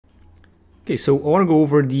Okay, so I want to go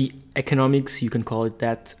over the economics, you can call it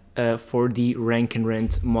that, for the rank and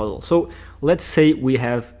rent model. So let's say we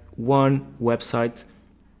have one website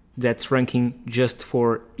that's ranking just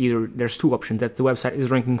for either, there's two options, that the website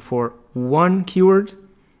is ranking for one keyword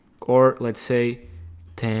or let's say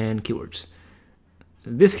 10 keywords.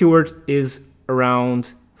 This keyword is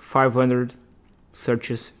around 500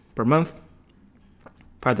 searches per month,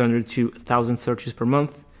 500 to 1,000 searches per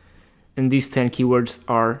month, and these 10 keywords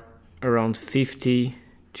are around 50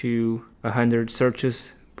 to 100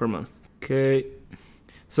 searches per month. Okay,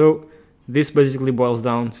 so this basically boils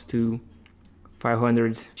down to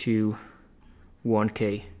 500 to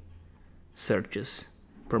 1K searches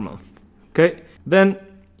per month. Okay, then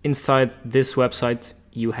inside this website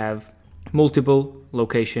you have multiple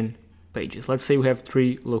location pages. Let's say we have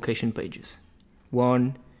 3 location pages,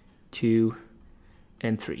 1, 2,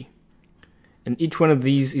 and 3, and each one of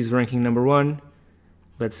these is ranking number 1.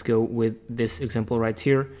 Let's go with this example right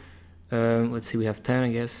here. Let's see, we have 10,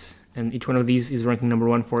 I guess, and each one of these is ranking number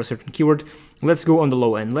 1 for a certain keyword. Let's go on the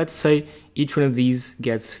low end. Let's say each one of these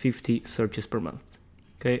gets 50 searches per month.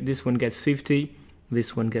 Okay, this one gets 50,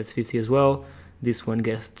 this one gets 50 as well, this one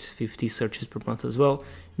gets 50 searches per month as well.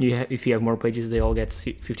 If you have more pages, they all get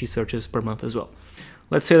 50 searches per month as well.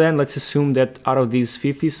 Let's say then, let's assume that out of these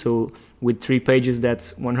 50, so with 3 pages,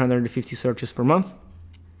 that's 150 searches per month.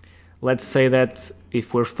 Let's say that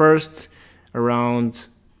if we're first, around,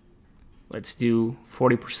 let's do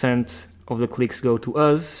 40% of the clicks go to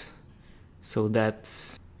us. So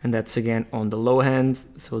that's again on the low hand.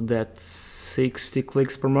 So that's 60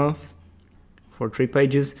 clicks per month for 3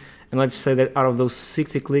 pages. And let's say that out of those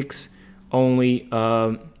 60 clicks, only,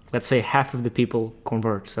 let's say half of the people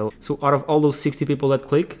convert. So out of all those 60 people that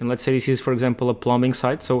click, and let's say this is, for example, a plumbing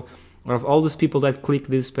site. So out of all those people that click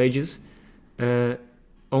these pages,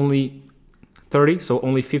 only 30, so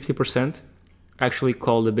only 50% actually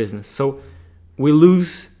call the business. So we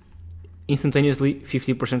lose instantaneously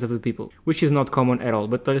 50% of the people, which is not common at all.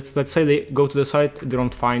 But let's say they go to the site, they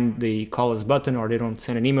don't find the call us button, or they don't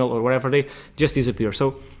send an email or whatever, they just disappear.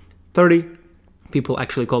 So 30 people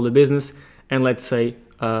actually call the business, and let's say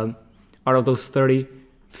out of those 30,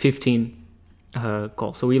 15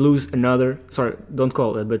 call. So we lose another, sorry, don't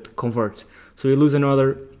call it, but convert. So we lose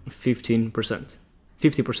another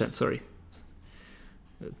 50%, sorry.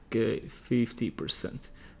 Okay, 50%.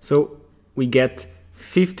 So we get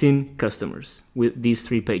 15 customers with these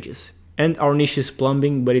 3 pages. And our niche is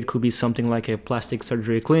plumbing, but it could be something like a plastic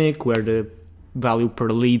surgery clinic where the value per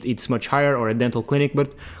lead is much higher, or a dental clinic,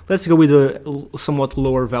 but let's go with a somewhat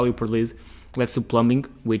lower value per lead. Let's do plumbing,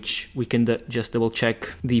 which we can just double check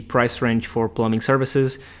the price range for plumbing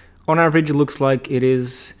services. On average, it looks like it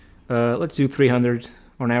is, let's do 300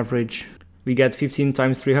 on average. We get 15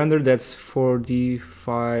 times 300, that's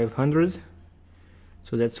 4,500.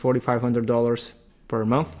 So that's $4,500 per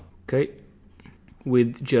month, okay,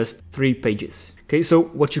 with just 3 pages. Okay, so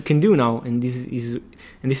what you can do now, and this is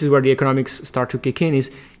where the economics start to kick in,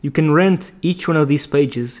 is you can rent each one of these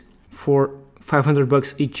pages for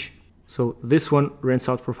 $500 each. So this one rents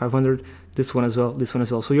out for 500, this one as well, this one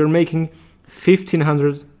as well. So you're making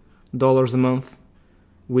 $1,500 a month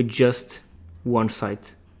with just one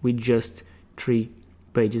site, with just 3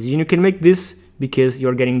 pages. And you can make this because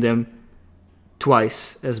you're getting them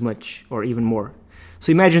twice as much or even more.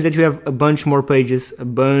 So imagine that you have a bunch more pages, a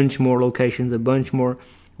bunch more locations, a bunch more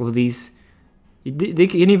of these. They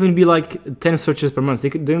can even be like 10 searches per month. They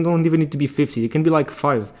don't even need to be 50. It can be like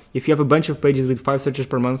 5. If you have a bunch of pages with 5 searches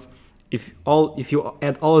per month, if you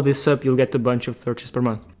add all of this up, you'll get a bunch of searches per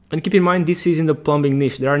month. And keep in mind, this is in the plumbing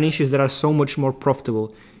niche. There are niches that are so much more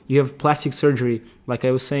profitable. You have plastic surgery, like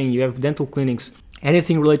I was saying, you have dental clinics,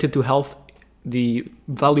 anything related to health, the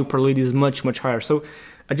value per lead is much, much higher. So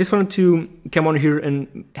I just wanted to come on here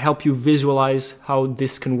and help you visualize how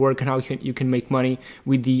this can work and how you can make money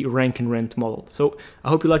with the rank and rent model. So I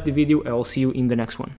hope you liked the video. I will see you in the next one.